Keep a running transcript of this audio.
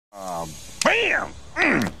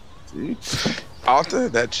Bam! See? Arthur,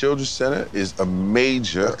 that children's center is a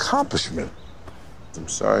major accomplishment. I'm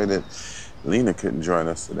sorry that Lena couldn't join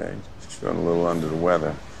us today. She's feeling a little under the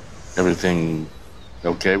weather. Everything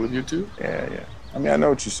okay with you two? Yeah. I mean, I know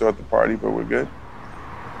what you saw at the party, but we're good.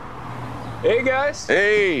 Hey, guys.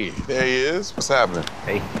 Hey, there he is. What's happening?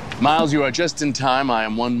 Hey. Miles, you are just in time. I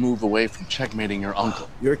am one move away from checkmating your uncle.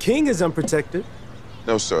 Your king is unprotected.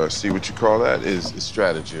 No, sir. See, what you call that is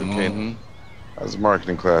strategy, okay? How's the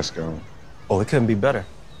marketing class going? Oh, it couldn't be better.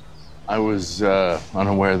 I was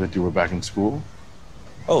unaware that you were back in school.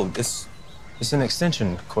 Oh, it's an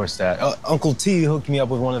extension course that Uncle T hooked me up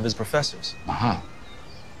with one of his professors. Uh-huh.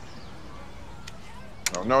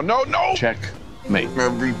 No. Checkmate.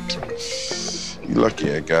 You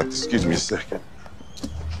lucky I got this. Excuse me a second.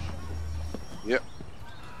 Yep.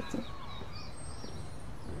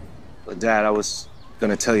 But Dad, I was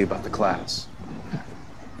gonna tell you about the class.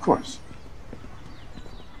 Of course.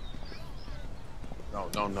 No.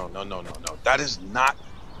 That is not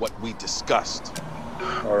what we discussed.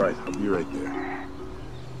 All right, I'll be right there.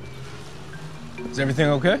 Is everything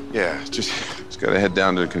okay? Yeah, just gotta head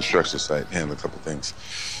down to the construction site, handle a couple things.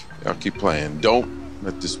 I'll keep playing. Don't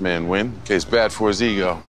let this man win, in case it's bad for his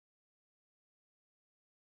ego.